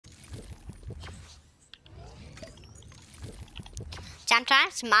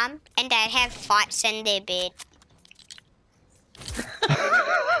sometimes Mum and Dad have fights in their bed.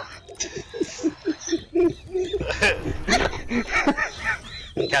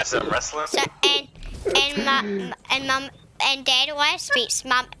 Catch them wrestling. So and Mum and Dad always beats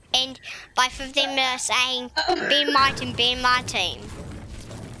Mum, and both of them are saying, "Be my team, be my team."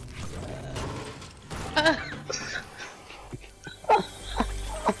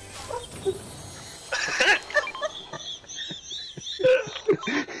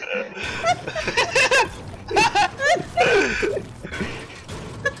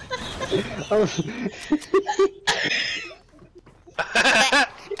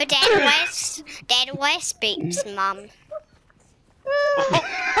 But Dad always beats Mum.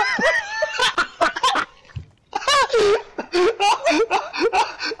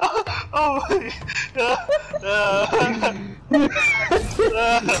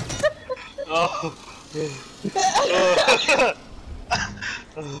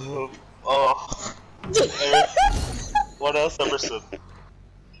 What else, Emerson?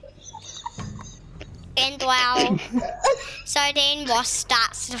 And well, so then Ross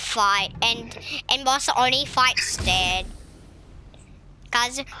starts to fight, and Ross only fights Dad,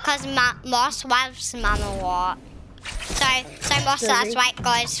 cause Ross loves Mum a lot. So Ross that's why it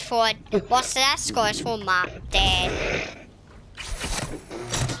goes for Dad.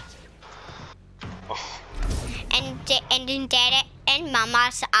 And then Dad and Mum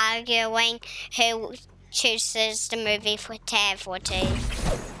are arguing who chooses the movie for Tab 14.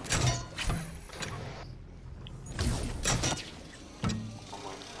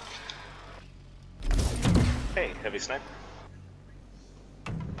 Hey, heavy sniper.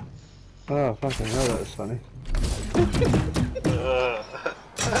 Oh, fucking hell, that was funny.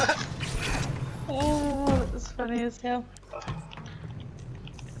 Oh, that was funny as hell.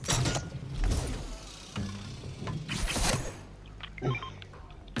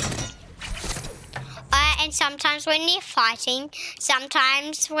 And sometimes when they're fighting,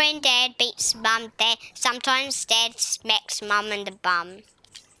 sometimes when Dad beats Mum, sometimes Dad smacks Mum in the bum.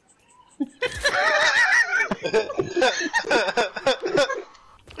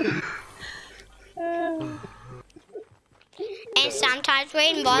 And sometimes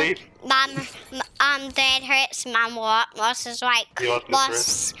when Dad hurts Mum a lot, Ross is like,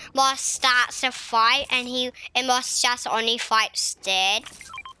 Ross starts a fight, and Ross just only fights Dad.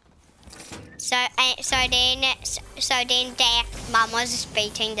 So then Dad, Mum was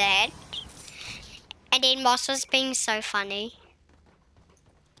beating Dad, and then Ross was being so funny.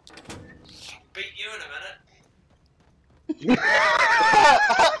 Beat you in a minute. What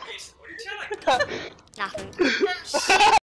are you doing? Nothing.